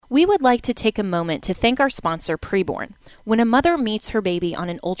We would like to take a moment to thank our sponsor, Preborn. When a mother meets her baby on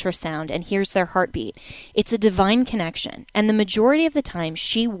an ultrasound and hears their heartbeat, it's a divine connection, and the majority of the time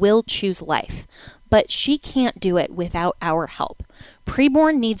she will choose life. But she can't do it without our help.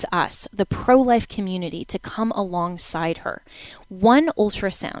 Preborn needs us, the pro-life community, to come alongside her. One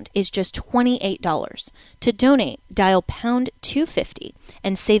ultrasound is just $28. To donate, dial pound 250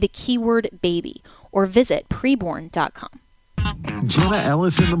 and say the keyword baby or visit preborn.com. Jenna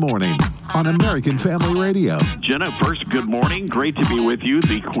Ellis in the morning on American Family Radio. Jenna, first, good morning. Great to be with you,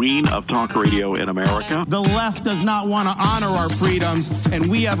 the queen of talk radio in America. The left does not want to honor our freedoms, and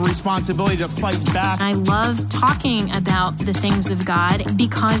we have a responsibility to fight back. I love talking about the things of God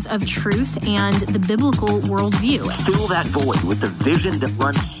because of truth and the biblical worldview. Fill that void with the vision that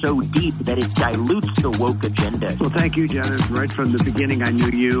runs so deep that it dilutes the woke agenda. Well, thank you, Jenna. Right from the beginning, I knew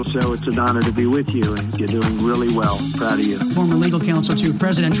you, so it's an honor to be with you, and you're doing really well. Proud of you. Former legal counsel to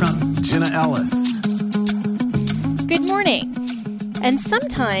President Trump. Jenna Ellis. Good morning. And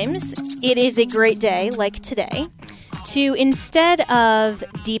sometimes it is a great day, like today, to instead of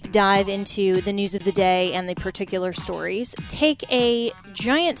deep dive into the news of the day and the particular stories, take a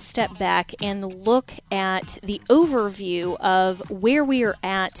giant step back and look at the overview of where we are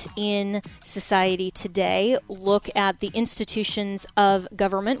at in society today, look at the institutions of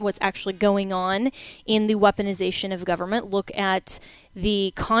government, what's actually going on in the weaponization of government, look at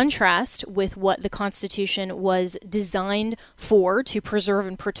the contrast with what the Constitution was designed for, to preserve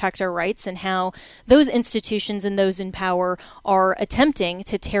and protect our rights, and how those institutions and those in power are attempting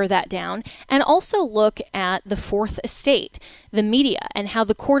to tear that down, and also look at the Fourth Estate, the media, and how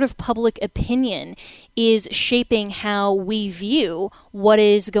the court of public opinion is shaping how we view what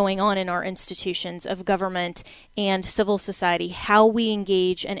is going on in our institutions of government and civil society, how we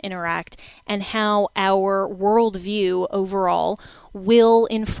engage and interact, and how our worldview overall will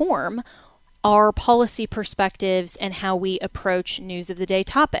inform our policy perspectives and how we approach news of the day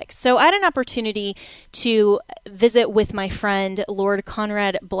topics. So I had an opportunity to visit with my friend, Lord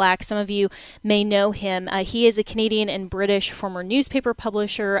Conrad Black. Some of you may know him. He is a Canadian and British former newspaper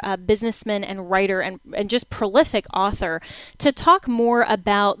publisher, a businessman and writer, and just prolific author, to talk more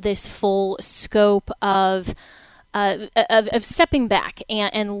about this full scope of stepping back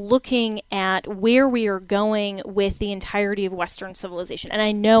and looking at where we are going with the entirety of Western civilization. And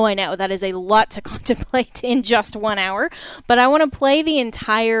I know that is a lot to contemplate in just 1 hour, but I want to play the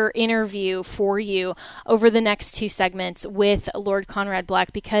entire interview for you over the next two segments with Lord Conrad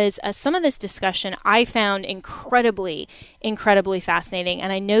Black, because some of this discussion I found incredibly fascinating,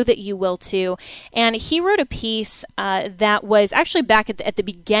 and I know that you will too. And he wrote a piece that was actually back at the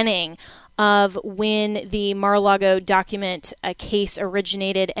beginning of when the Mar-a-Lago document case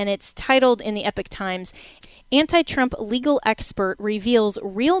originated, and it's titled in the Epoch Times, Anti-Trump Legal Expert Reveals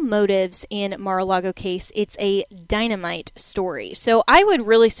Real Motives in Mar-a-Lago Case. It's a dynamite story. So I would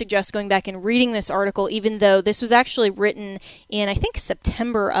really suggest going back and reading this article, even though this was actually written in, I think,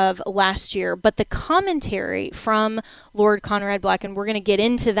 September of last year. But the commentary from Lord Conrad Black, and we're going to get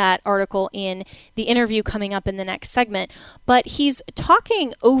into that article in the interview coming up in the next segment, but he's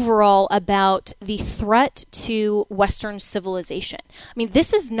talking overall about the threat to Western civilization. I mean,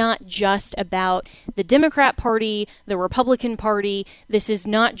 this is not just about the Democrat Party, the Republican Party. This is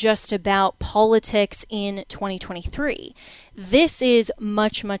not just about politics in 2023. This is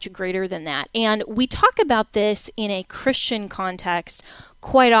much, much greater than that. And we talk about this in a Christian context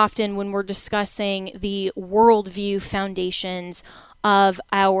quite often when we're discussing the worldview foundations of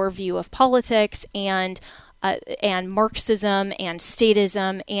our view of politics and Marxism and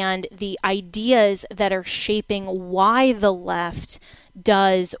statism and the ideas that are shaping why the left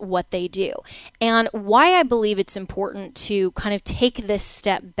does what they do, and why I believe it's important to kind of take this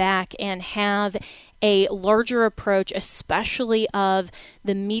step back and have a larger approach, especially of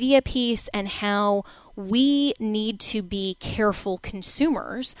the media piece, and how we need to be careful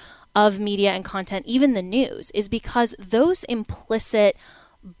consumers of media and content, even the news, is because those implicit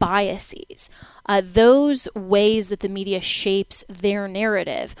biases, those ways that the media shapes their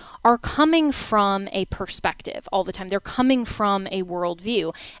narrative, are coming from a perspective all the time. They're coming from a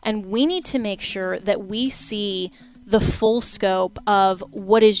worldview. And we need to make sure that we see the full scope of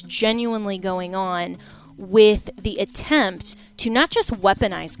what is genuinely going on with the attempt to not just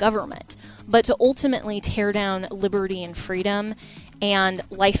weaponize government, but to ultimately tear down liberty and freedom and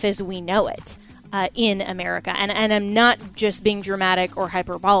life as we know it in America. And I'm not just being dramatic or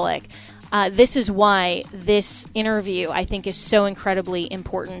hyperbolic. This is why this interview, I think, is so incredibly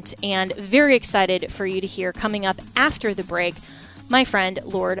important, and very excited for you to hear coming up after the break, my friend,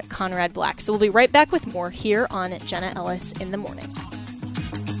 Lord Conrad Black. So we'll be right back with more here on Jenna Ellis in the Morning.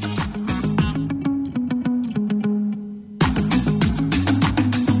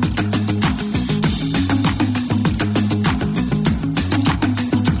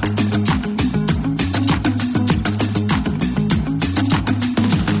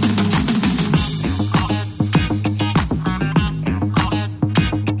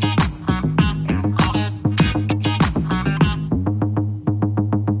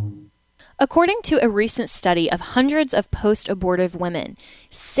 According to a recent study of hundreds of post-abortive women,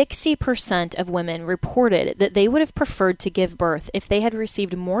 60% of women reported that they would have preferred to give birth if they had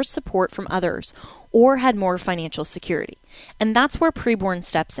received more support from others or had more financial security. And that's where preborn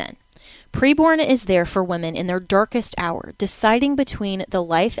steps in. Preborn is there for women in their darkest hour, deciding between the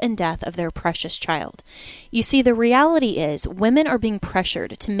life and death of their precious child. You see, the reality is women are being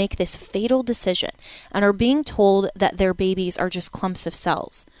pressured to make this fatal decision and are being told that their babies are just clumps of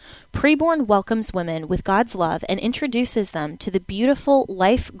cells. Preborn welcomes women with God's love and introduces them to the beautiful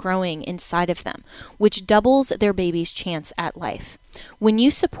life growing inside of them, which doubles their baby's chance at life. When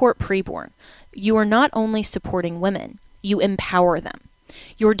you support Preborn, you are not only supporting women, you empower them.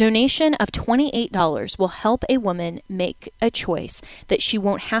 Your donation of $28 will help a woman make a choice that she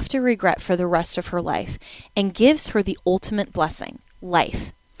won't have to regret for the rest of her life and gives her the ultimate blessing,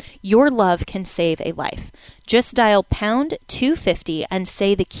 life. Your love can save a life. Just dial pound 250 and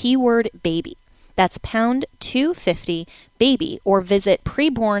say the keyword baby. That's pound 250 baby or visit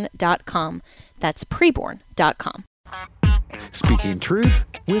preborn.com. That's preborn.com. Speaking truth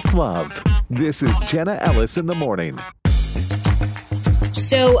with love. This is Jenna Ellis in the morning.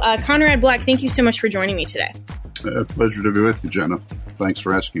 So, Conrad Black, thank you so much for joining me today. Pleasure to be with you, Jenna. Thanks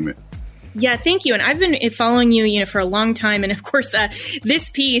for asking me. Yeah, thank you. And I've been following you, for a long time. And of course, this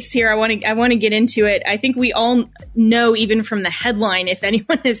piece here, I want to get into it. I think we all know, even from the headline, if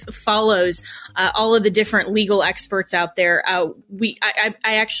anyone follows all of the different legal experts out there, I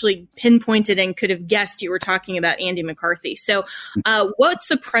actually pinpointed and could have guessed you were talking about Andy McCarthy. So, what's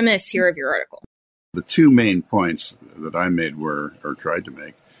the premise here of your article? The two main points that I made or tried to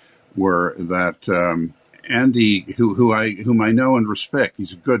make, were that Andy, whom I know and respect,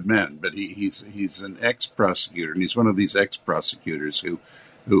 he's a good man, but he's an ex-prosecutor, and he's one of these ex-prosecutors who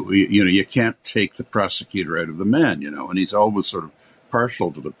you can't take the prosecutor out of the man, and he's always sort of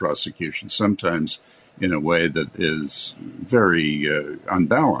partial to the prosecution, sometimes in a way that is very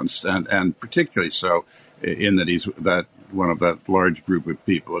unbalanced, and particularly so in that he's one of that large group of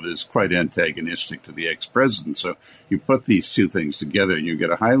people that is quite antagonistic to the ex-president. So you put these two things together and you get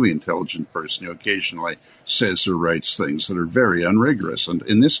a highly intelligent person who occasionally says or writes things that are very unrigorous. And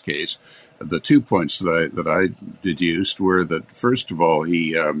in this case, the 2 points that I deduced were that, first of all,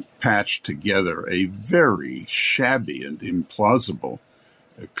 he patched together a very shabby and implausible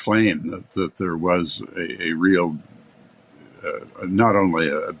claim that there was a real not only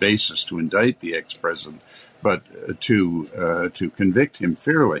a basis to indict the ex-president, but to convict him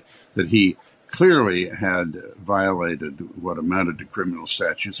fairly, that he clearly had violated what amounted to criminal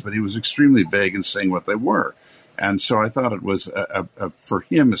statutes, but he was extremely vague in saying what they were. And so I thought it was, for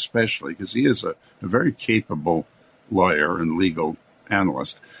him especially, because he is a very capable lawyer and legal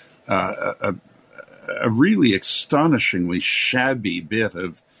analyst, a really astonishingly shabby bit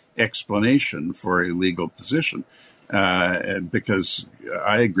of explanation for a legal position. Because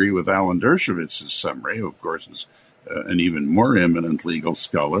I agree with Alan Dershowitz's summary, who of course is an even more eminent legal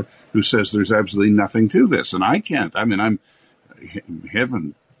scholar, who says there's absolutely nothing to this. And I'm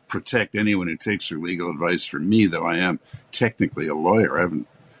heaven protect anyone who takes their legal advice from me, though I am technically a lawyer. I haven't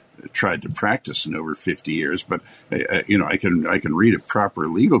tried to practice in over 50 years, but I can read a proper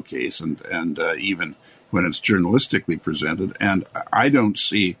legal case and even when it's journalistically presented, and I don't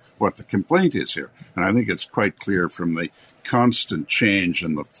see what the complaint is here. And I think it's quite clear from the constant change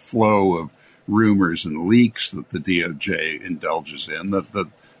and the flow of rumors and leaks that the DOJ indulges in that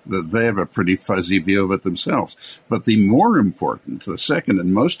they have a pretty fuzzy view of it themselves. But the second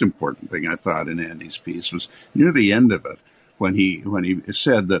and most important thing I thought in Andy's piece was near the end of it, when he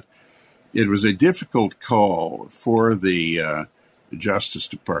said that it was a difficult call for the Justice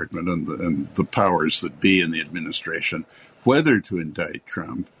Department and the powers that be in the administration whether to indict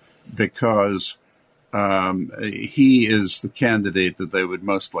Trump, because he is the candidate that they would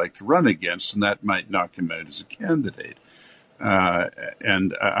most like to run against, and that might knock him out as a candidate.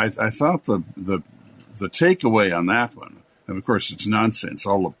 And I thought the takeaway on that one, and of course it's nonsense.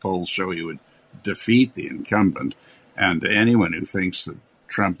 All the polls show he would defeat the incumbent, and anyone who thinks that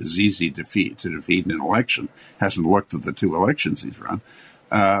Trump is easy to defeat in an election hasn't looked at the two elections he's run.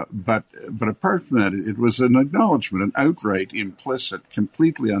 But apart from that, it was an acknowledgement, an outright, implicit,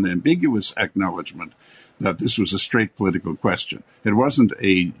 completely unambiguous acknowledgement that this was a straight political question. It wasn't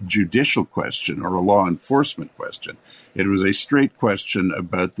a judicial question or a law enforcement question. It was a straight question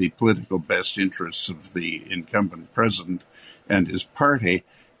about the political best interests of the incumbent president and his party.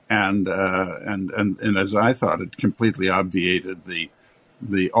 And as I thought, it completely obviated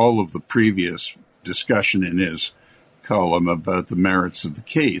all of the previous discussion in his column about the merits of the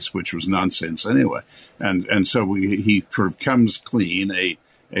case, which was nonsense anyway. And so he sort of comes clean,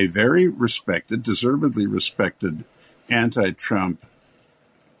 a very respected, deservedly respected anti-Trump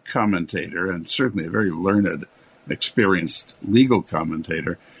commentator, and certainly a very learned, experienced legal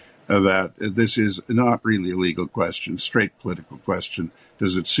commentator, that this is not really a legal question, straight political question.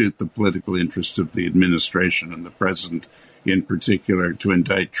 Does it suit the political interest of the administration and the president in particular to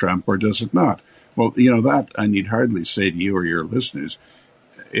indict Trump, or does it not? Well, that I need hardly say to you or your listeners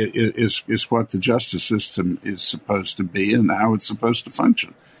is what the justice system is supposed to be and how it's supposed to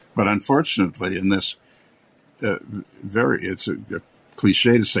function. But unfortunately, in this it's a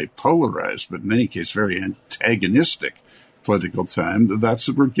cliche to say polarized, but in any case, very antagonistic political time, that's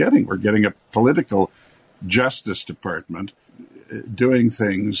what we're getting. We're getting a political justice department doing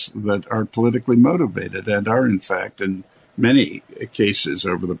things that are politically motivated and are, in fact, in many cases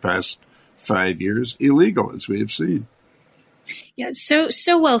over the past 5 years, illegal, as we have seen. Yeah, so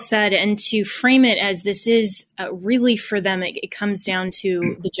well said. And to frame it as this is really for them, it comes down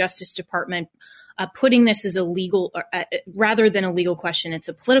to the Justice Department putting this as a legal, rather than a legal question, it's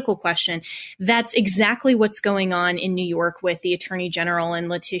a political question. That's exactly what's going on in New York with the Attorney General and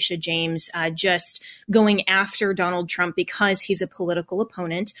Letitia James just going after Donald Trump because he's a political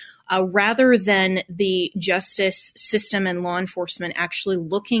opponent, rather than the justice system and law enforcement actually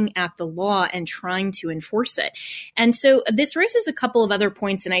looking at the law and trying to enforce it. And so this raises a couple of other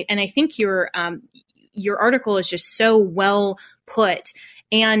points, and I think your article is just so well put.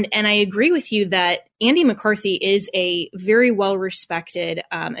 And I agree with you that Andy McCarthy is a very well-respected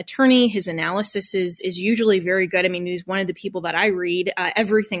attorney. His analysis is usually very good. I mean, he's one of the people that I read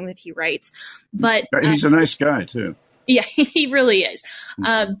everything that he writes. But he's a nice guy, too. Yeah, he really is.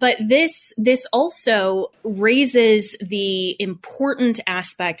 But this also raises the important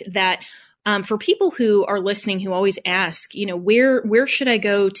aspect that for people who are listening, who always ask, where should I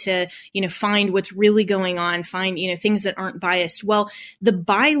go to, find what's really going on, find, things that aren't biased? Well, the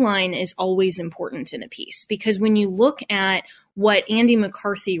byline is always important in a piece, because when you look at what Andy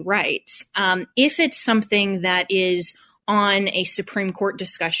McCarthy writes, if it's something that is on a Supreme Court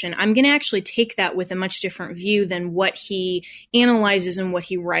discussion, I'm going to actually take that with a much different view than what he analyzes and what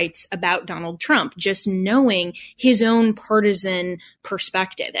he writes about Donald Trump, just knowing his own partisan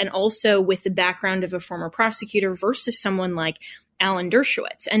perspective, and also with the background of a former prosecutor versus someone like Alan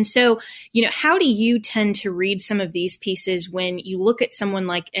Dershowitz. And so, how do you tend to read some of these pieces when you look at someone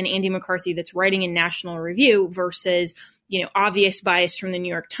like an Andy McCarthy that's writing in National Review versus obvious bias from the New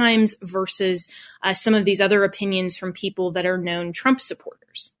York Times versus some of these other opinions from people that are known Trump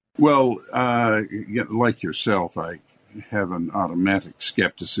supporters? Well, like yourself, I have an automatic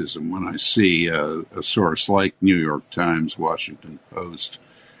skepticism when I see a source like New York Times, Washington Post,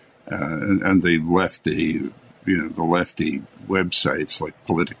 and the lefty, the lefty websites like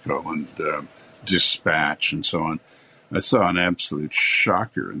Politico and Dispatch and so on. I saw an absolute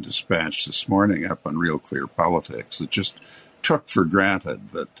shocker in Dispatch this morning up on Real Clear Politics that just took for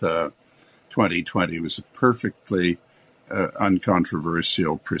granted that 2020 was a perfectly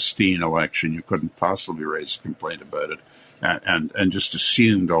uncontroversial, pristine election. You couldn't possibly raise a complaint about it, and just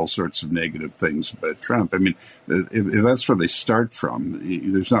assumed all sorts of negative things about Trump. I mean, if that's where they start from,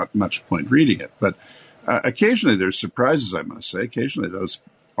 there's not much point reading it. But occasionally there's surprises, I must say. Occasionally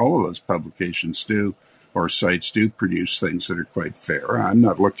all of those publications or sites do produce things that are quite fair. I'm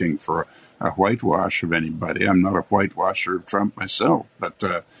not looking for a whitewash of anybody. I'm not a whitewasher of Trump myself, but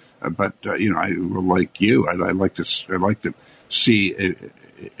I like you. I like to see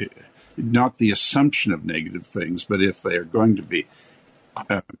not the assumption of negative things, but if they are going to be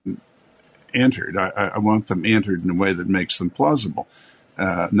entered, I want them entered in a way that makes them plausible.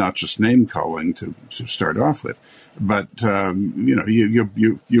 Not just name calling to start off with, but you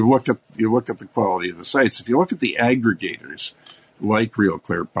look at the quality of the sites. If you look at the aggregators like Real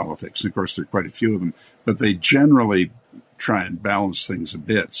Clear Politics, and of course there are quite a few of them, but they generally try and balance things a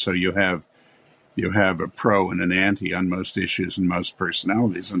bit. So you have a pro and an anti on most issues and most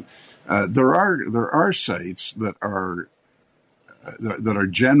personalities, and there are sites that are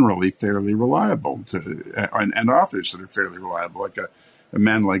generally fairly reliable and authors that are fairly reliable, like a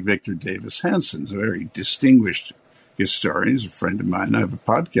man like Victor Davis Hanson is a very distinguished historian. He's a friend of mine. I have a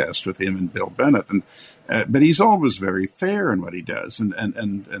podcast with him and Bill Bennett, but he's always very fair in what he does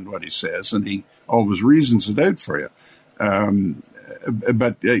and what he says, and he always reasons it out for you. I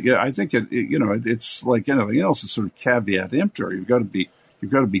think it's like anything else. It's sort of caveat emptor. You've got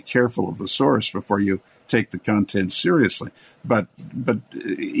to be careful of the source before you take the content seriously. But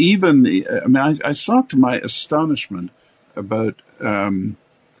even I saw, to my astonishment, about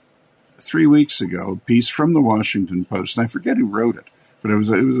 3 weeks ago, a piece from the Washington Post, and I forget who wrote it, but it was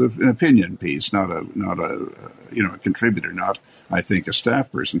an opinion piece, not a contributor, not, I think, a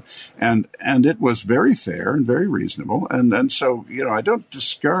staff person, and it was very fair and very reasonable, and so I don't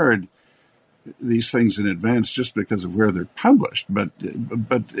discard these things in advance just because of where they're published, but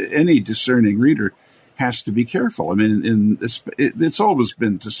any discerning reader has to be careful. I mean, it's always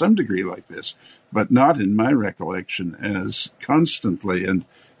been to some degree like this, but not in my recollection as constantly and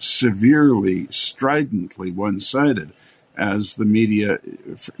severely, stridently one-sided as the media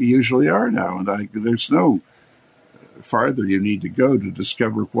usually are now. And there's no farther you need to go to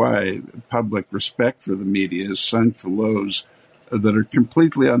discover why public respect for the media has sunk to lows that are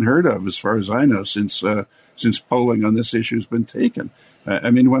completely unheard of, as far as I know, since polling on this issue has been taken.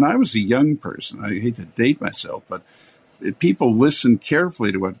 I mean, when I was a young person, I hate to date myself, but people listened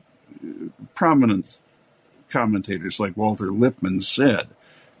carefully to what prominent commentators like Walter Lippmann said.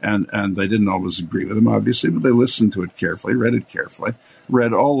 And they didn't always agree with him, obviously, but they listened to it carefully, read it carefully,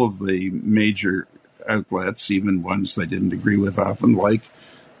 read all of the major outlets, even ones they didn't agree with often, like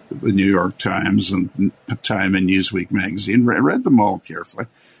the New York Times and Time and Newsweek magazine, read them all carefully.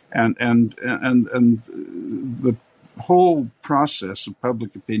 And the whole process of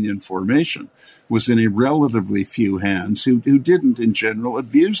public opinion formation was in a relatively few hands who didn't, in general,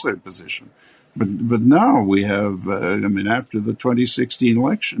 abuse their position. But now we have, after the 2016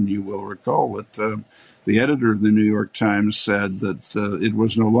 election, you will recall that the editor of the New York Times said that it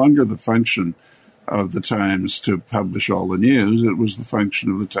was no longer the function of the Times to publish all the news. It was the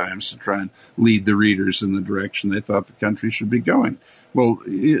function of the Times to try and lead the readers in the direction they thought the country should be going. Well,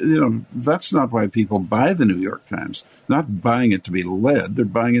 that's not why people buy the New York Times. Not buying it to be led, they're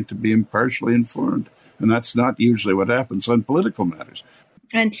buying it to be impartially informed. And that's not usually what happens on political matters.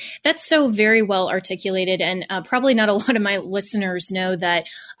 And that's so very well articulated. And probably not a lot of my listeners know that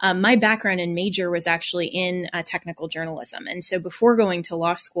my background and major was actually in technical journalism. And so before going to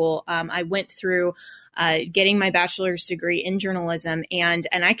law school, I went through getting my bachelor's degree in journalism. And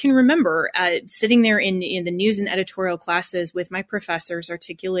I can remember sitting there in the news and editorial classes with my professors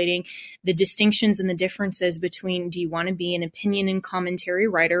articulating the distinctions and the differences between, do you want to be an opinion and commentary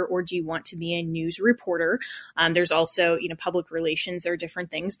writer, or do you want to be a news reporter? There's also, public relations, there are different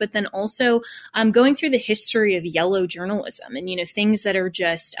things, but then also going through the history of yellow journalism and, things that are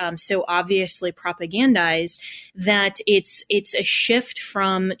just so obviously propagandized that it's a shift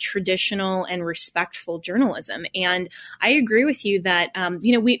from traditional and respectful journalism. And I agree with you that,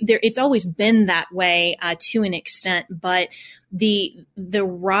 it's always been that way to an extent, but the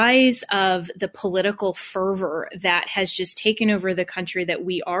rise of the political fervor that has just taken over the country, that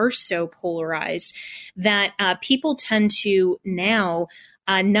we are so polarized that people tend to now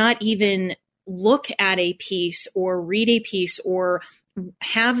not even look at a piece or read a piece or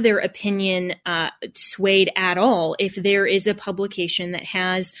have their opinion swayed at all if there is a publication that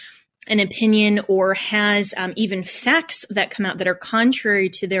has an opinion or has even facts that come out that are contrary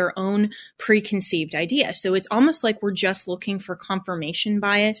to their own preconceived idea. So it's almost like we're just looking for confirmation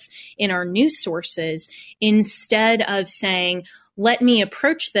bias in our news sources instead of saying, let me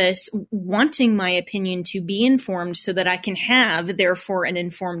approach this wanting my opinion to be informed so that I can have, therefore, an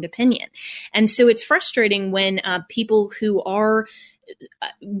informed opinion. And so it's frustrating when people who are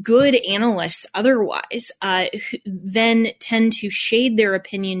good analysts otherwise then tend to shade their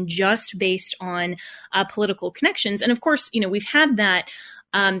opinion just based on political connections. And of course, we've had that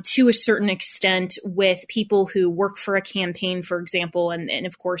to a certain extent with people who work for a campaign, for example. And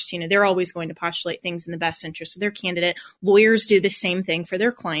of course, they're always going to postulate things in the best interest of their candidate. Lawyers do the same thing for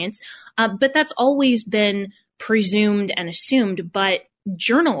their clients. But that's always been presumed and assumed. But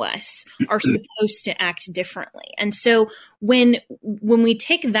journalists are supposed to act differently. And so when we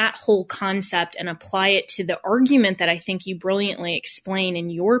take that whole concept and apply it to the argument that I think you brilliantly explain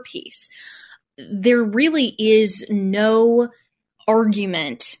in your piece, there really is no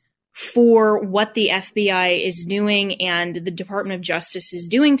argument for what the FBI is doing and the Department of Justice is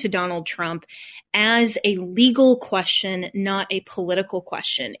doing to Donald Trump as a legal question, not a political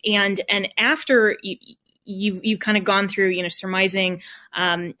question. And after you've kind of gone through, surmising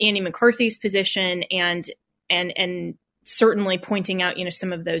Andy McCarthy's position and certainly pointing out,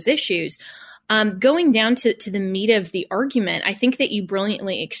 some of those issues. Going down to the meat of the argument, I think that you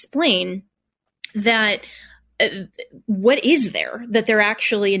brilliantly explain that what is there that they're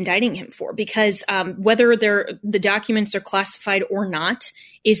actually indicting him for? Because whether the documents are classified or not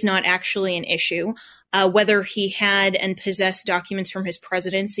is not actually an issue. Whether he had and possessed documents from his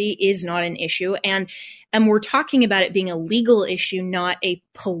presidency is not an issue. And we're talking about it being a legal issue, not a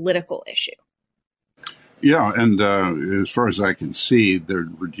political issue. Yeah, and as far as I can see, they're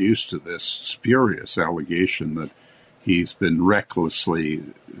reduced to this spurious allegation that he's been recklessly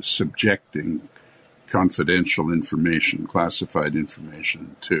subjecting confidential information, classified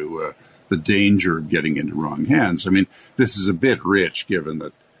information, to the danger of getting into wrong hands. I mean, this is a bit rich given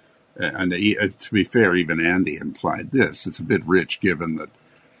that, and to be fair, even Andy implied this, it's a bit rich given that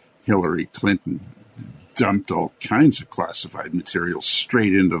Hillary Clinton dumped all kinds of classified material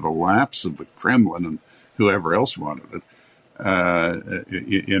straight into the laps of the Kremlin and whoever else wanted it,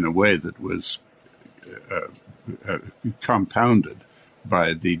 in a way that was compounded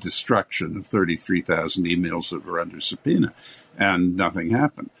by the destruction of 33,000 emails that were under subpoena, and nothing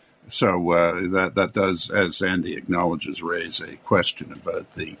happened. So that does, as Andy acknowledges, raise a question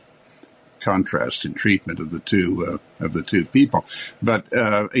about the contrast in treatment of the two people. But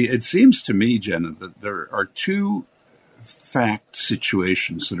it seems to me, Jenna, that there are two fact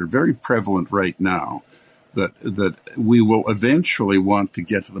situations that are very prevalent right now that we will eventually want to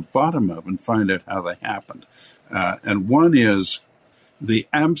get to the bottom of and find out how they happened. And one is the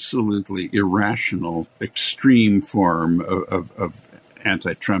absolutely irrational, extreme form of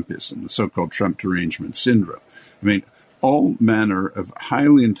anti-Trumpism, the so-called Trump derangement syndrome. I mean, all manner of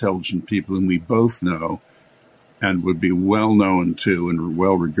highly intelligent people whom we both know and would be well known to and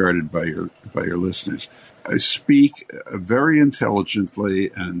well regarded by your listeners speak very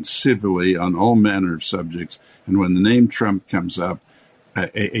intelligently and civilly on all manner of subjects. And when the name Trump comes up,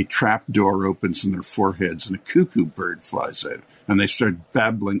 a trap door opens in their foreheads and a cuckoo bird flies out, and they start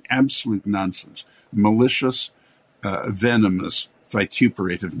babbling absolute nonsense, malicious, venomous,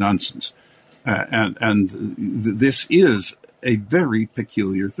 vituperative nonsense. And this is a very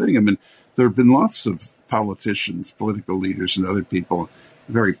peculiar thing. I mean, there have been lots of politicians, political leaders, and other people,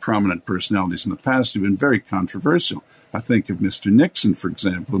 very prominent personalities in the past who've been very controversial. I think of Mr. Nixon, for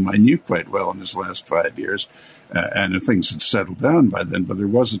example, whom I knew quite well in his last 5 years, and things had settled down by then. But there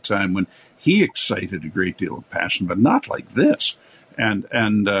was a time when he excited a great deal of passion, but not like this, and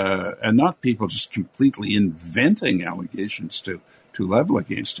not people just completely inventing allegations to level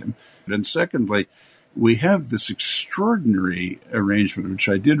against him. And secondly, we have this extraordinary arrangement, which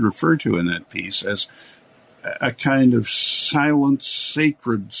I did refer to in that piece as a kind of silent,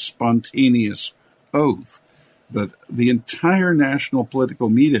 sacred, spontaneous oath that the entire national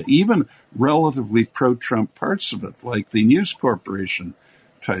political media, even relatively pro-Trump parts of it, like the News Corporation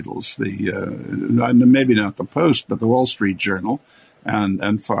titles, maybe not the Post, but the Wall Street Journal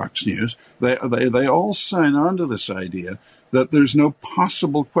and Fox News, they all sign on to this idea that there's no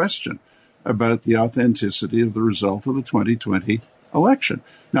possible question about the authenticity of the result of the 2020 election.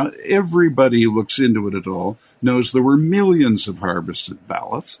 Now, everybody who looks into it at all knows there were millions of harvested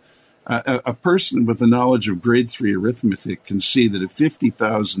ballots. A person with the knowledge of grade 3 arithmetic can see that if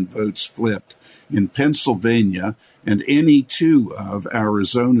 50,000 votes flipped in Pennsylvania and any two of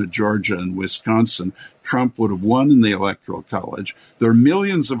Arizona, Georgia, and Wisconsin, Trump would have won in the Electoral College. There are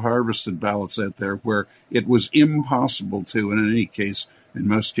millions of harvested ballots out there where it was impossible to, and in any case, in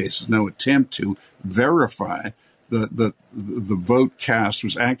most cases, no attempt to verify the vote cast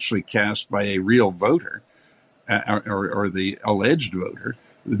was actually cast by a real voter or the alleged voter.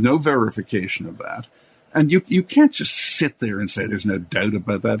 No verification of that. And you can't just sit there and say there's no doubt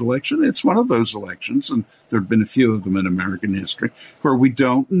about that election. It's one of those elections, and there have been a few of them in American history, where we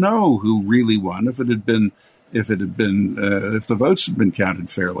don't know who really won if the votes had been counted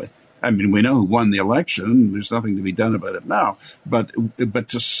fairly. I mean, we know who won the election. There's nothing to be done about it now. But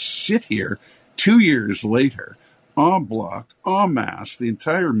to sit here 2 years later, en bloc, en masse, the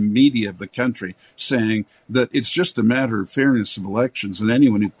entire media of the country saying that it's just a matter of fairness of elections, and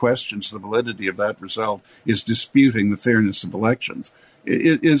anyone who questions the validity of that result is disputing the fairness of elections.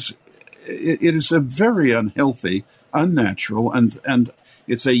 It is a very unhealthy, unnatural, and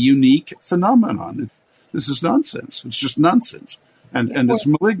it's a unique phenomenon. This is nonsense. It's just nonsense. And it's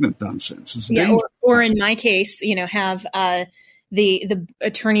malignant nonsense. It's dangerous. Or in my case, have the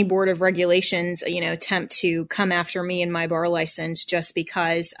attorney board of regulations, attempt to come after me and my bar license just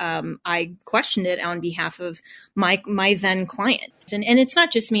because I questioned it on behalf of my then client. And it's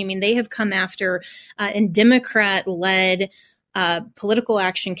not just me. I mean, they have come after and Democrat-led political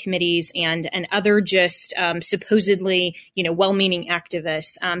action committees and other just supposedly, well-meaning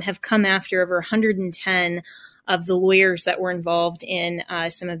activists have come after over 110 of the lawyers that were involved in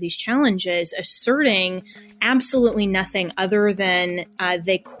some of these challenges, asserting absolutely nothing other than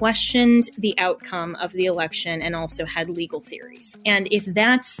they questioned the outcome of the election and also had legal theories. And if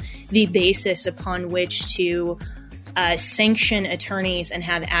that's the basis upon which to sanction attorneys and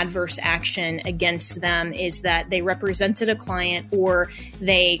have adverse action against them is that they represented a client or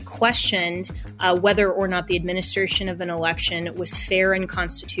they questioned whether or not the administration of an election was fair and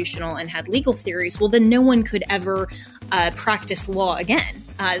constitutional and had legal theories. Well, then no one could ever practice law again.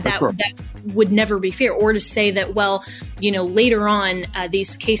 That would never be fair. Or to say that, well, later on,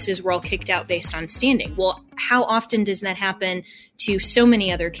 these cases were all kicked out based on standing. Well, how often does that happen to so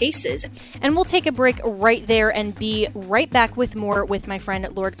many other cases? And we'll take a break right there and be right back with more with my friend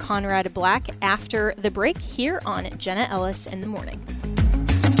Lord Conrad Black after the break here on Jenna Ellis in the Morning.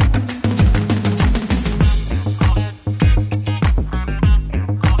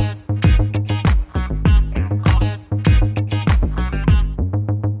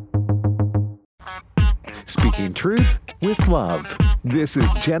 Speaking truth with love. This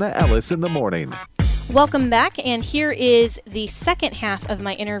is Jenna Ellis in the Morning. Welcome back, and here is the second half of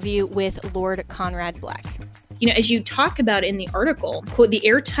my interview with Lord Conrad Black. As you talk about in the article, quote, the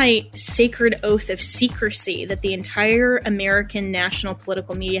airtight sacred oath of secrecy that the entire American national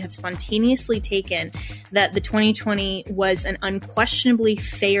political media have spontaneously taken that the 2020 was an unquestionably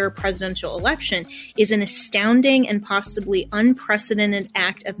fair presidential election is an astounding and possibly unprecedented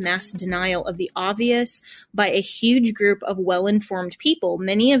act of mass denial of the obvious by a huge group of well-informed people,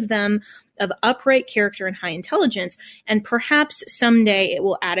 many of them of upright character and high intelligence, and perhaps someday it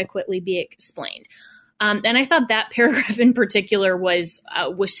will adequately be explained. And I thought that paragraph in particular was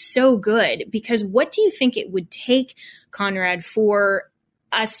so good, because what do you think it would take, Conrad, for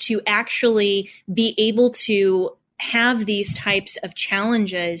us to actually be able to have these types of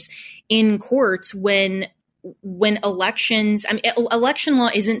challenges in courts when elections? I mean, election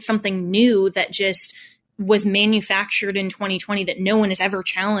law isn't something new that just was manufactured in 2020, that no one has ever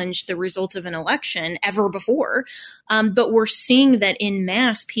challenged the result of an election ever before. But we're seeing that in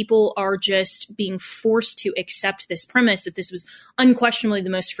mass, people are just being forced to accept this premise that this was unquestionably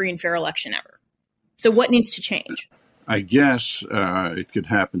the most free and fair election ever. So what needs to change? I guess it could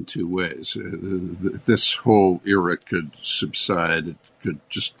happen two ways. This whole era could subside. It could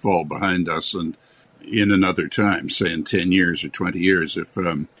just fall behind us, and in another time, say in 10 years or 20 years,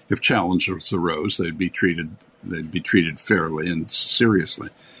 if challenges arose, they'd be treated fairly and seriously.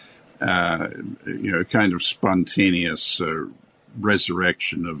 A kind of spontaneous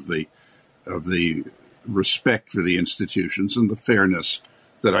resurrection of the respect for the institutions and the fairness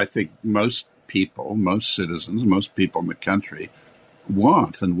that I think most people, most citizens, most people in the country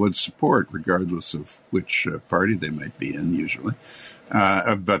want and would support, regardless of which party they might be in, usually.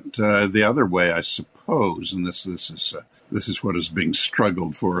 But the other way, I suppose, and this is what is being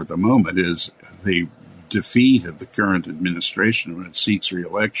struggled for at the moment, is the defeat of the current administration when it seeks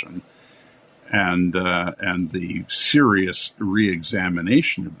re-election, and the serious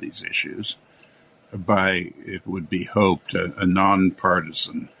re-examination of these issues by, it would be hoped, a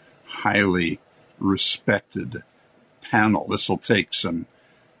nonpartisan, highly respected panel. This will take some.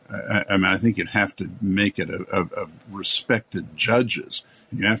 I think you'd have to make it a respected judges.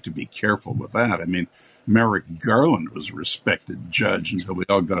 You have to be careful with that. I mean, Merrick Garland was a respected judge until we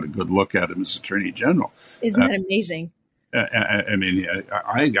all got a good look at him as Attorney General. Isn't that amazing?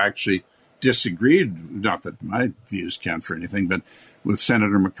 I actually disagreed, not that my views count for anything, but with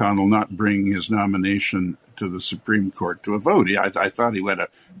Senator McConnell not bringing his nomination to the Supreme Court to a vote. I thought he had a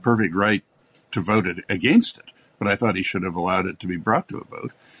perfect right to vote against it, but I thought he should have allowed it to be brought to a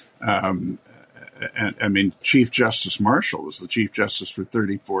vote. Chief Justice Marshall was the Chief Justice for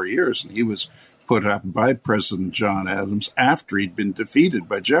 34 years, and he was put up by President John Adams after he'd been defeated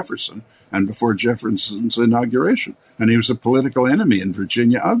by Jefferson and before Jefferson's inauguration. And he was a political enemy in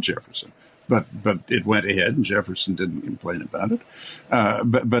Virginia of Jefferson. But it went ahead, and Jefferson didn't complain about it.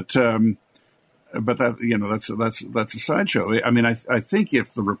 But that, that's a sideshow. I mean, I think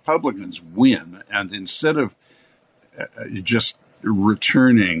if the Republicans win, and instead of just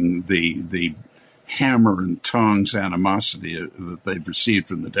returning the hammer and tongs animosity that they've received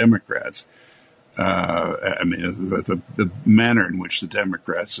from the Democrats, the manner in which the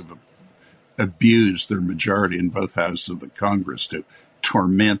Democrats have abused their majority in both houses of the Congress to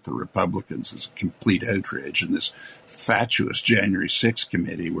torment the Republicans is a complete outrage. And this fatuous January 6th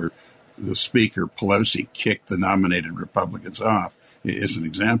committee where the Speaker, Pelosi, kicked the nominated Republicans off is an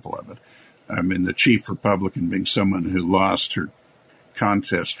example of it. I mean, the chief Republican being someone who lost her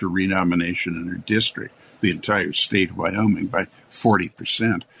contest for renomination in her district, the entire state of Wyoming, by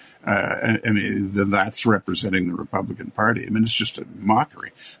 40%. That's representing the Republican Party. I mean, it's just a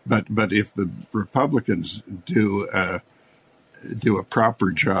mockery. But if the Republicans do a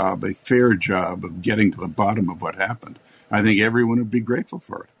proper job, a fair job of getting to the bottom of what happened, I think everyone would be grateful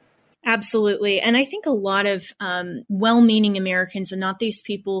for it. Absolutely. And I think a lot of well-meaning Americans, and not these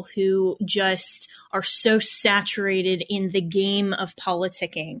people who just are so saturated in the game of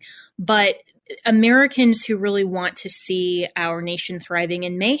politicking, but Americans who really want to see our nation thriving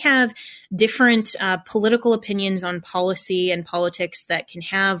and may have different political opinions on policy and politics that can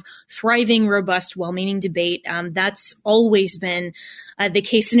have thriving, robust, well-meaning debate. That's always been the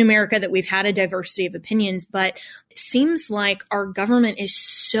case in America, that we've had a diversity of opinions. But it seems like our government is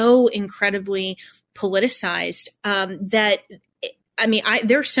so incredibly politicized that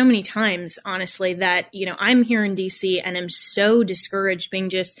there's so many times, honestly, that, I'm here in DC and I'm so discouraged being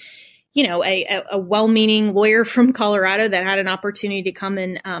just, a well-meaning lawyer from Colorado that had an opportunity to come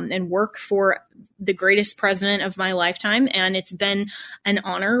and work for the greatest president of my lifetime. And it's been an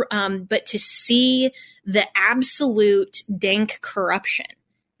honor. But to see the absolute dank corruption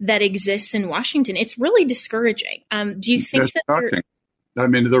that exists in Washington, it's really discouraging. Do you think that shocking? I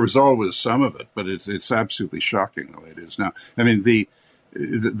mean, there was always some of it, but it's absolutely shocking the way it is now. I mean, the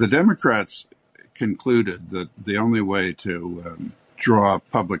Democrats concluded that the only way to draw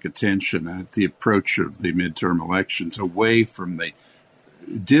public attention at the approach of the midterm elections away from the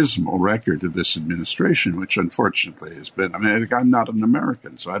dismal record of this administration, which unfortunately has been, I'm not an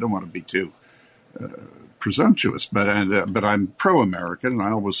American, so I don't want to be too presumptuous, but I'm pro-American, and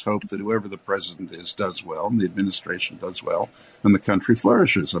I always hope that whoever the president is does well, and the administration does well, and the country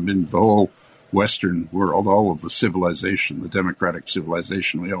flourishes. I mean, the whole Western world, all of the civilization, the democratic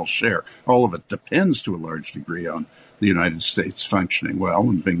civilization we all share, all of it depends to a large degree on the United States functioning well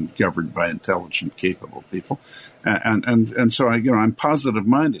and being governed by intelligent, capable people. And so I'm positive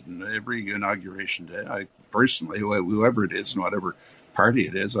minded, and every inauguration day, I personally, whoever it is and whatever party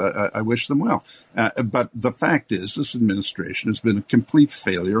it is, I wish them well. But the fact is, this administration has been a complete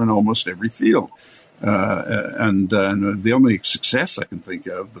failure in almost every field. And the only success I can think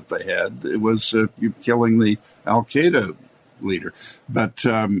of that they had was killing the Al Qaeda leader. But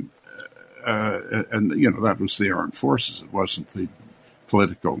that was the armed forces. It wasn't the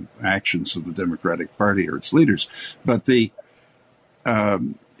political actions of the Democratic Party or its leaders. But with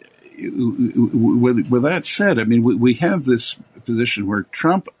that said, I mean, we have this position where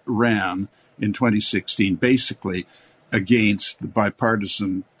Trump ran in 2016 basically against the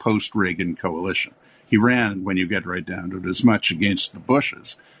bipartisan post-Reagan coalition. He ran, when you get right down to it, as much against the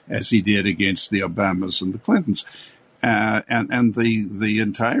Bushes as he did against the Obamas and the Clintons. And the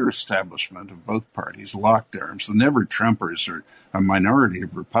entire establishment of both parties locked arms. The never-Trumpers are a minority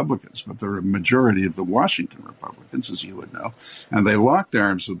of Republicans, but they're a majority of the Washington Republicans, as you would know. And they locked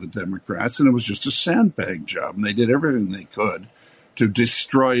arms with the Democrats, and it was just a sandbag job. And they did everything they could to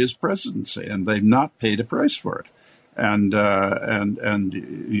destroy his presidency, and they've not paid a price for it. And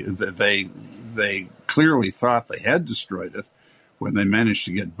they clearly thought they had destroyed it when they managed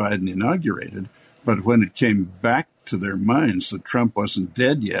to get Biden inaugurated. But when it came back to their minds that Trump wasn't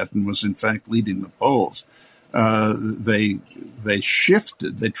dead yet and was in fact leading the polls, they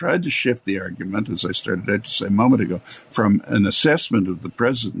shifted. They tried to shift the argument, as I started out to say a moment ago, from an assessment of the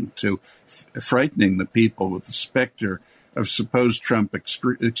president to frightening the people with the specter of supposed Trump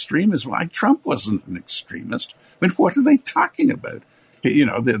extremism. Why, Trump wasn't an extremist. I mean, what are they talking about?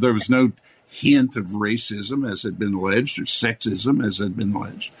 There was no hint of racism, as had been alleged, or sexism, as had been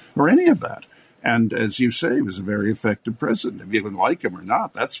alleged, or any of that. And as you say, he was a very effective president. If you can like him or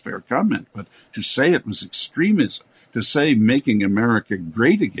not, that's fair comment. But to say it was extremism, to say making America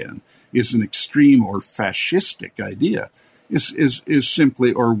great again is an extreme or fascistic idea, is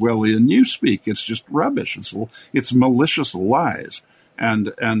simply Orwellian newspeak. It's just rubbish. It's malicious lies.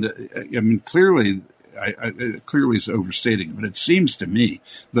 And I mean, clearly is overstating it, but it seems to me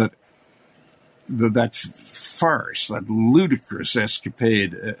that that farce, that ludicrous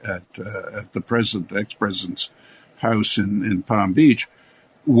escapade at the ex-president's house in Palm Beach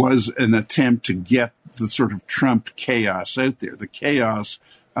was an attempt to get the sort of Trump chaos out there, the chaos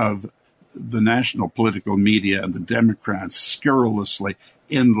of the national political media and the Democrats scurrilously,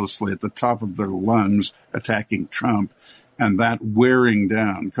 endlessly at the top of their lungs attacking Trump, and that wearing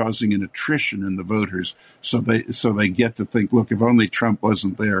down, causing an attrition in the voters. So they get to think, look, if only Trump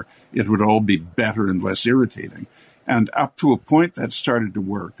wasn't there, it would all be better and less irritating. And up to a point that started to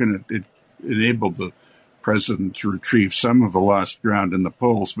work, and it enabled the president to retrieve some of the lost ground in the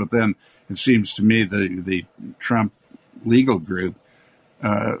polls. But then it seems to me the Trump legal group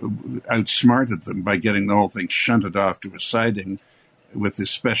outsmarted them by getting the whole thing shunted off to a siding with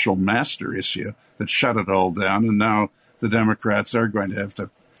this special master issue that shut it all down. And now the Democrats are going to have to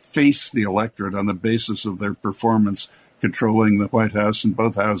face the electorate on the basis of their performance controlling the White House and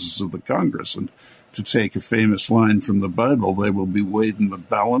both houses of the Congress. And to take a famous line from the Bible, they will be weighed in the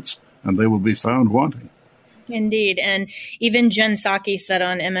balance and they will be found wanting. Indeed. And even Jen Psaki said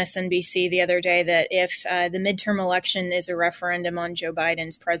on MSNBC the other day that if the midterm election is a referendum on Joe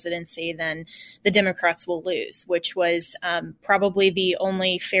Biden's presidency, then the Democrats will lose, which was probably the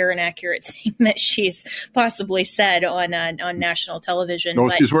only fair and accurate thing that she's possibly said on national television.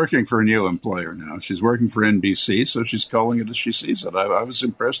 Well, she's working for a new employer now. She's working for NBC, so she's calling it as she sees it. I was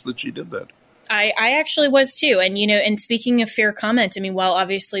impressed that she did that. I actually was too. And, and speaking of fair comment, I mean, while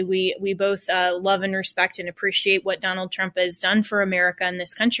obviously we both love and respect and appreciate what Donald Trump has done for America and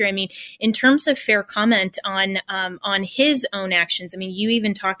this country, I mean, in terms of fair comment on his own actions, I mean, you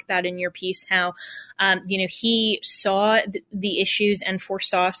even talk about in your piece how, he saw the issues and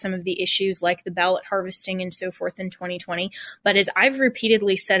foresaw some of the issues like the ballot harvesting and so forth in 2020. But as I've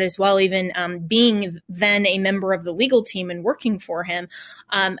repeatedly said as well, even being then a member of the legal team and working for him,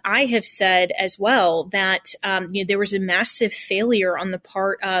 I have said as well that there was a massive failure on the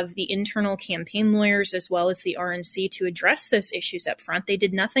part of the internal campaign lawyers as well as the RNC to address those issues up front. They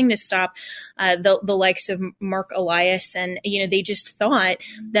did nothing to stop the likes of Mark Elias, and they just thought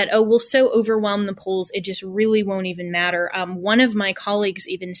that, we'll so overwhelm the polls, it just really won't even matter. One of my colleagues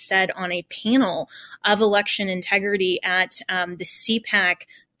even said on a panel of election integrity at the CPAC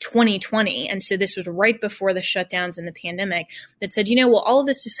 2020. And so this was right before the shutdowns and the pandemic, that said, all of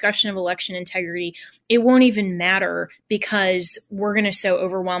this discussion of election integrity, it won't even matter because we're going to so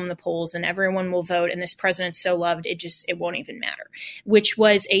overwhelm the polls and everyone will vote. And this president's so loved, it won't even matter, which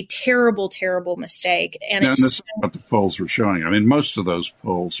was a terrible, terrible mistake. And this is what the polls were showing. I mean, most of those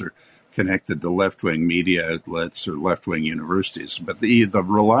polls are connected to left-wing media outlets or left-wing universities, but the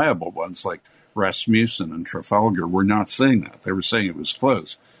reliable ones like Rasmussen and Trafalgar were not saying that. They were saying it was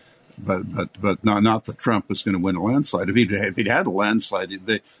close. But not that Trump was going to win a landslide. If he'd had a landslide,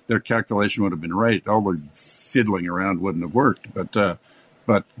 their calculation would have been right. All their fiddling around wouldn't have worked. But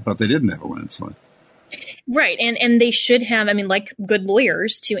they didn't have a landslide. Right. And they should have, I mean, like good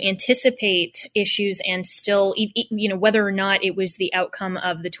lawyers, to anticipate issues and still, whether or not it was the outcome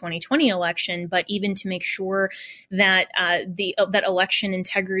of the 2020 election, but even to make sure that that election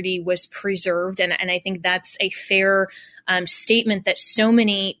integrity was preserved. And I think that's a fair statement that so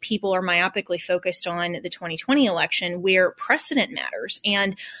many people are myopically focused on the 2020 election, where precedent matters.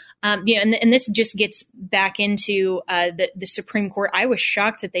 And and this just gets back into the Supreme Court. I was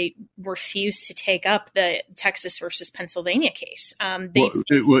shocked that they refused to take up the Texas versus Pennsylvania case.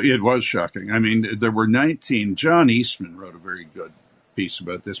 It was shocking. I mean, there were 19. John Eastman wrote a very good piece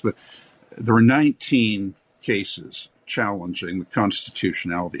about this, but there were 19 cases challenging the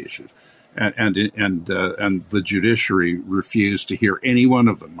constitutionality issues. And the judiciary refused to hear any one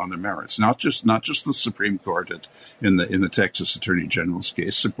of them on the merits. Not just the Supreme Court in the Texas Attorney General's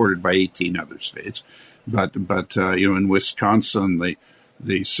case, supported by 18 other states, but in Wisconsin,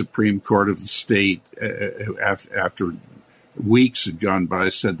 the Supreme Court of the state, after weeks had gone by,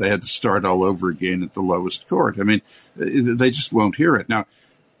 said they had to start all over again at the lowest court. I mean, they just won't hear it now.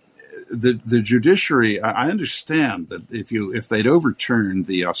 The judiciary, I understand that if they'd overturned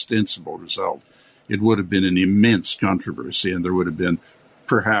the ostensible result, it would have been an immense controversy, and there would have been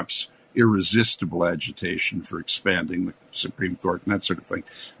perhaps irresistible agitation for expanding the Supreme Court and that sort of thing.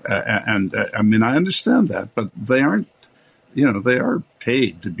 I mean, I understand that, but they aren't. They are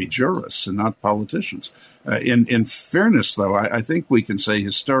paid to be jurists and not politicians. In fairness, though, I think we can say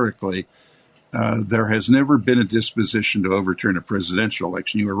historically there has never been a disposition to overturn a presidential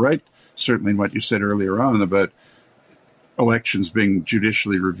election. You were right, certainly, in what you said earlier on about elections being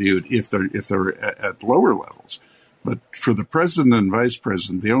judicially reviewed if they're at lower levels. But for the president and vice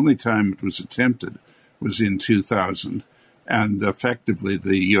president, the only time it was attempted was in 2000, and effectively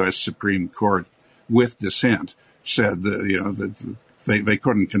the U.S. Supreme Court, with dissent, said that they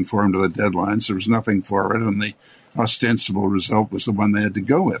couldn't conform to the deadlines. There was nothing for it, and the ostensible result was the one they had to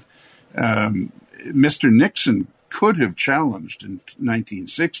go with. Mr. Nixon could have challenged in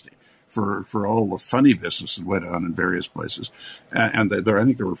 1960 for all the funny business that went on in various places. And I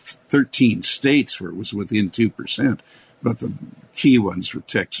think there were 13 states where it was within 2%, but the key ones were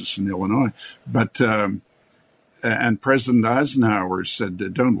Texas and Illinois. But and President Eisenhower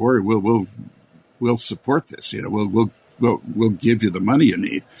said, "Don't worry, we'll support this. We'll give you the money you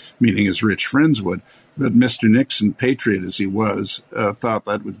need," meaning his rich friends would. But Mr. Nixon, patriot as he was, thought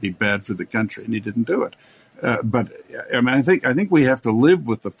that would be bad for the country, and he didn't do it. But I mean, I think we have to live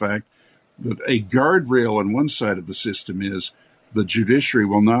with the fact that a guardrail on one side of the system is the judiciary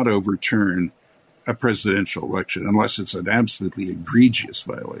will not overturn a presidential election unless it's an absolutely egregious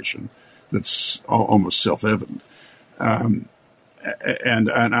violation that's almost self-evident. And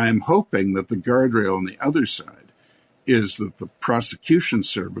I'm hoping that the guardrail on the other side is that the prosecution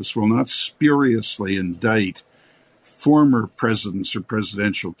service will not spuriously indict former presidents or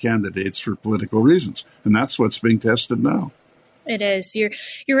presidential candidates for political reasons. And that's what's being tested now. It is. You're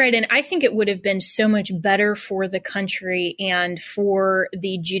right. And I think it would have been so much better for the country and for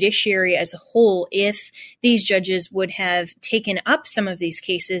the judiciary as a whole if these judges would have taken up some of these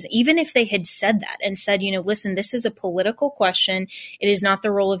cases, even if they had said that and said, listen, this is a political question. It is not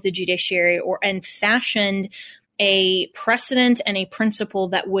the role of the judiciary, and fashioned a precedent and a principle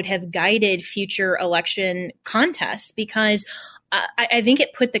that would have guided future election contests, because I think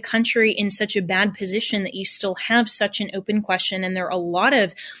it put the country in such a bad position that you still have such an open question. And there are a lot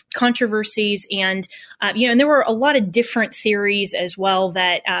of controversies and there were a lot of different theories as well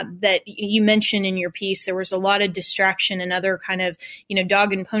that you mentioned in your piece. There was a lot of distraction and other kind of,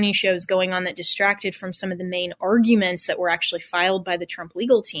 dog and pony shows going on that distracted from some of the main arguments that were actually filed by the Trump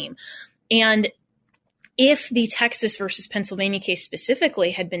legal team. And if the Texas versus Pennsylvania case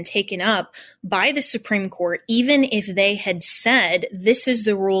specifically had been taken up by the Supreme Court, even if they had said, this is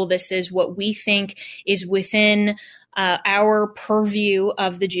the rule, this is what we think is within our purview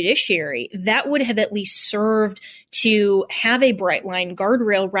of the judiciary, that would have at least served to have a bright line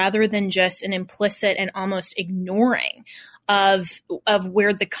guardrail rather than just an implicit and almost ignoring of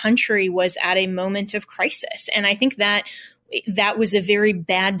where the country was at a moment of crisis. And I think that was a very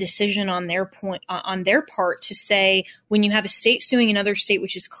bad decision on their part to say, when you have a state suing another state,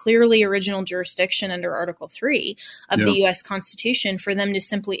 which is clearly original jurisdiction under Article 3 of the U.S. Constitution, for them to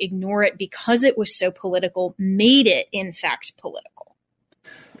simply ignore it because it was so political, made it, in fact, political.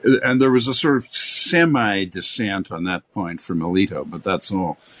 And there was a sort of semi-dissent on that point from Alito, but that's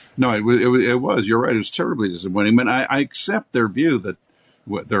all. No, it was. You're right. It was terribly disappointing. I mean, I accept their view that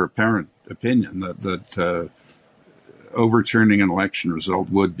their apparent opinion that overturning an election result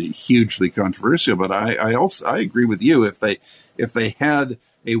would be hugely controversial. But I agree with you. If they had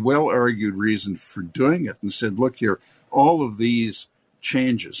a well-argued reason for doing it and said, look here, all of these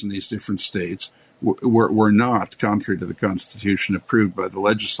changes in these different states were not, contrary to the Constitution, approved by the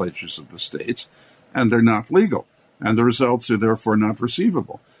legislatures of the states, and they're not legal, and the results are therefore not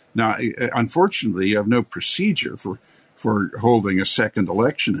receivable. Now, unfortunately, you have no procedure for holding a second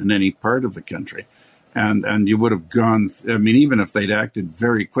election in any part of the country. And you would have gone, I mean, even if they'd acted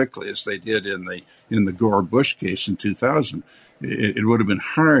very quickly, as they did in the Gore-Bush case in 2000, it would have been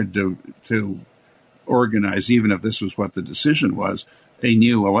hard to organize, even if this was what the decision was, a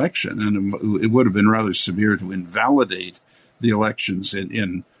new election. And it would have been rather severe to invalidate the elections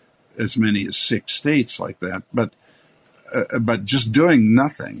in as many as 6 states like that. But just doing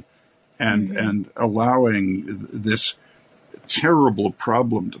nothing and allowing this terrible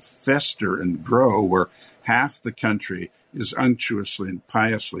problem to fester and grow, where half the country is unctuously and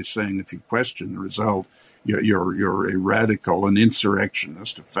piously saying, if you question the result, you're a radical, an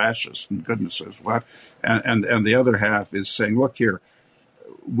insurrectionist, a fascist, and goodness knows what. And the other half is saying, look here,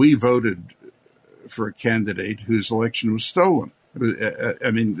 we voted for a candidate whose election was stolen.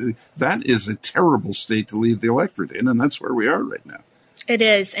 I mean, that is a terrible state to leave the electorate in, and that's where we are right now. It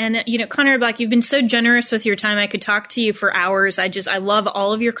is. And, Conrad Black, you've been so generous with your time. I could talk to you for hours. I love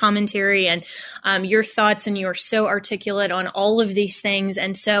all of your commentary and your thoughts, and you are so articulate on all of these things.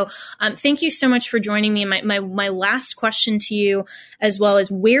 And so thank you so much for joining me. My last question to you as well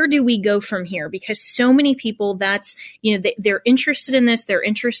is, where do we go from here? Because so many people, they're interested in this. They're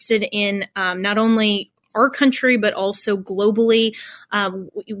interested in not only our country, but also globally,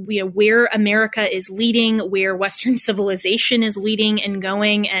 where America is leading, where Western civilization is leading and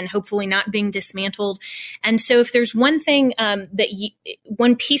going, and hopefully not being dismantled. And so if there's one thing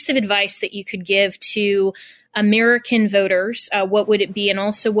one piece of advice that you could give to American voters, what would it be? And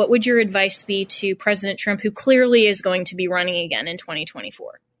also, what would your advice be to President Trump, who clearly is going to be running again in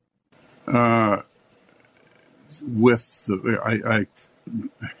 2024? I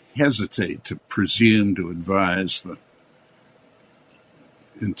hesitate to presume to advise the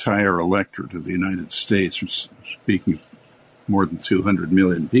entire electorate of the United States, speaking of more than 200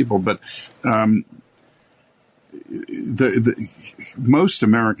 million people, but most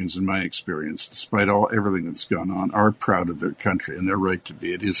Americans, in my experience, despite everything that's gone on, are proud of their country, and they're right to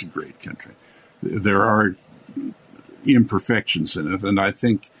be. It is a great country. There are imperfections in it, and I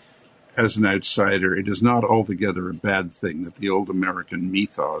think, as an outsider, it is not altogether a bad thing that the old American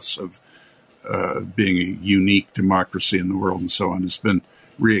mythos of being a unique democracy in the world and so on has been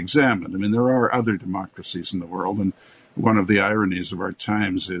re-examined. I mean, there are other democracies in the world, and one of the ironies of our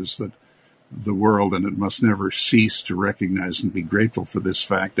times is that the world, and it must never cease to recognize and be grateful for this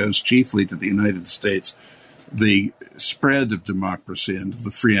fact, owes chiefly to the United States the spread of democracy and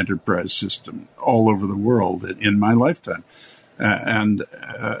the free enterprise system all over the world in my lifetime. But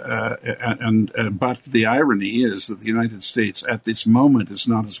the irony is that the United States at this moment is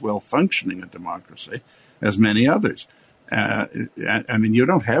not as well functioning a democracy as many others. I mean, you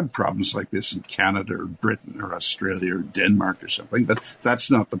don't have problems like this in Canada or Britain or Australia or Denmark or something, but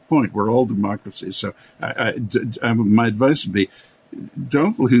that's not the point. We're all democracies. So my advice would be,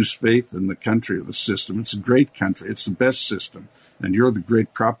 don't lose faith in the country or the system. It's a great country. It's the best system, and you're the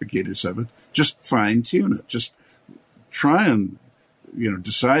great propagators of it. Just fine-tune it. Just try and,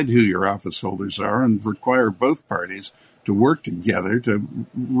 decide who your office holders are and require both parties to work together to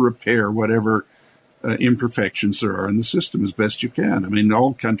repair whatever imperfections there are in the system as best you can. I mean,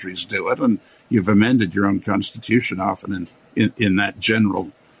 all countries do it, and you've amended your own constitution often in that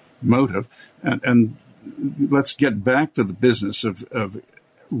general motive. And let's get back to the business of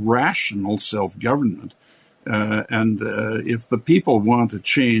rational self-government. If the people want to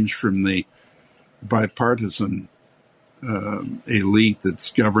change from the bipartisan elite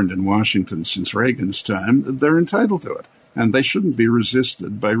that's governed in Washington since Reagan's time, they're entitled to it. And they shouldn't be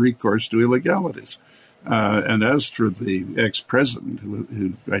resisted by recourse to illegalities. And as for the ex-president,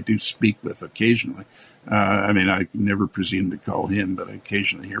 who I do speak with occasionally, I never presume to call him, but I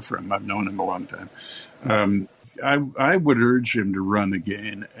occasionally hear from him. I've known him a long time. I would urge him to run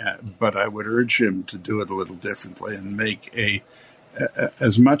again, but I would urge him to do it a little differently and make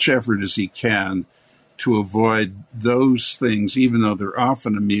as much effort as he can to avoid those things, even though they're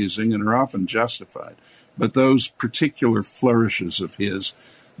often amusing and are often justified, but those particular flourishes of his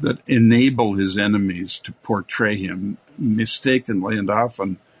that enable his enemies to portray him mistakenly and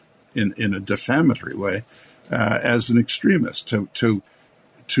often in a defamatory way as an extremist, to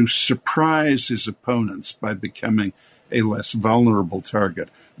surprise his opponents by becoming a less vulnerable target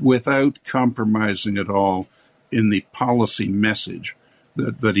without compromising at all in the policy message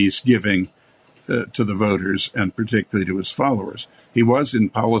that he's giving to the voters and particularly to his followers. He was, in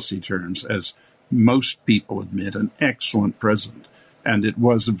policy terms, as most people admit, an excellent president. And it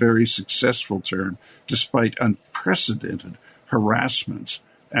was a very successful term, despite unprecedented harassments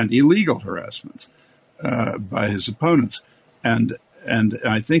and illegal harassments by his opponents. And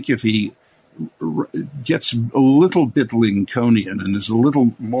I think if he gets a little bit Lincolnian and is a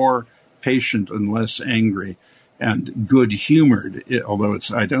little more patient and less angry and good-humored, although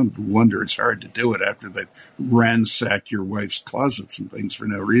I don't wonder it's hard to do it after they've ransacked your wife's closets and things for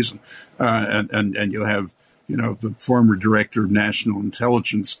no reason, and you have the former director of national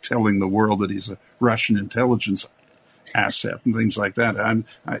intelligence telling the world that he's a Russian intelligence asset and things like that.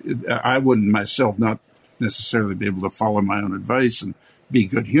 I wouldn't myself not necessarily be able to follow my own advice and be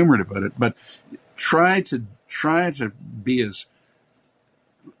good-humored about it, but try to be as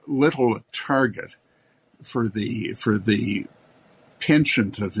little a target for the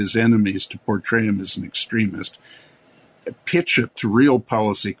penchant of his enemies to portray him as an extremist. Pitch it to real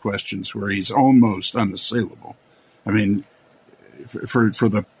policy questions where he's almost unassailable. I mean, for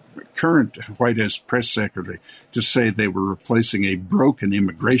the current White House press secretary to say they were replacing a broken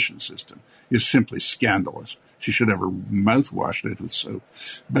immigration system is simply scandalous. She should have her mouth washed out with soap.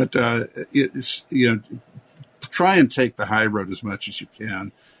 But try and take the high road as much as you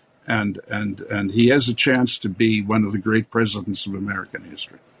can, and he has a chance to be one of the great presidents of American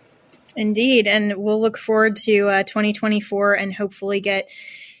history. Indeed. And we'll look forward to 2024 and hopefully get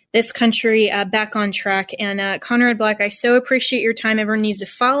this country back on track. And Conrad Black, I so appreciate your time. Everyone needs to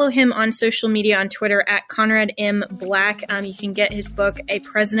follow him on social media, on Twitter at Conrad M. Black. You can get his book, A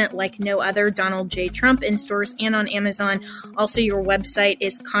President Like No Other, Donald J. Trump, in stores and on Amazon. Also, your website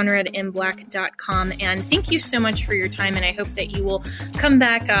is conradmblack.com. And thank you so much for your time. And I hope that you will come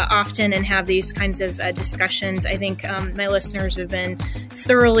back often and have these kinds of discussions. I think my listeners have been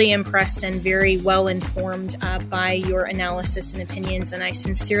thoroughly impressed and very well informed by your analysis and opinions. And I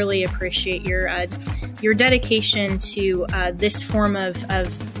sincerely appreciate your dedication to this form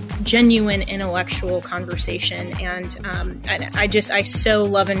of genuine intellectual conversation, and I so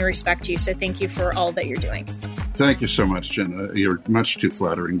love and respect you. So thank you for all that you're doing. Thank you so much, Jenna. You're much too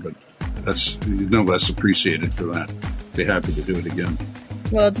flattering, but that's no less appreciated for that. Be happy to do it again.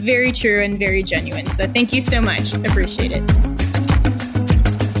 Well, it's very true and very genuine. So thank you so much. Appreciate it.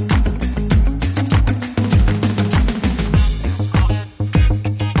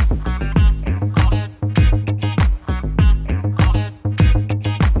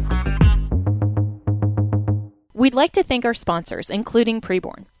 We'd like to thank our sponsors, including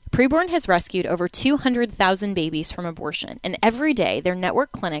Preborn. Preborn has rescued over 200,000 babies from abortion, and every day their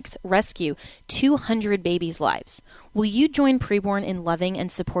network clinics rescue 200 babies' lives. Will you join Preborn in loving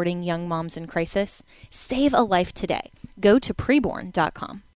and supporting young moms in crisis? Save a life today. Go to preborn.com.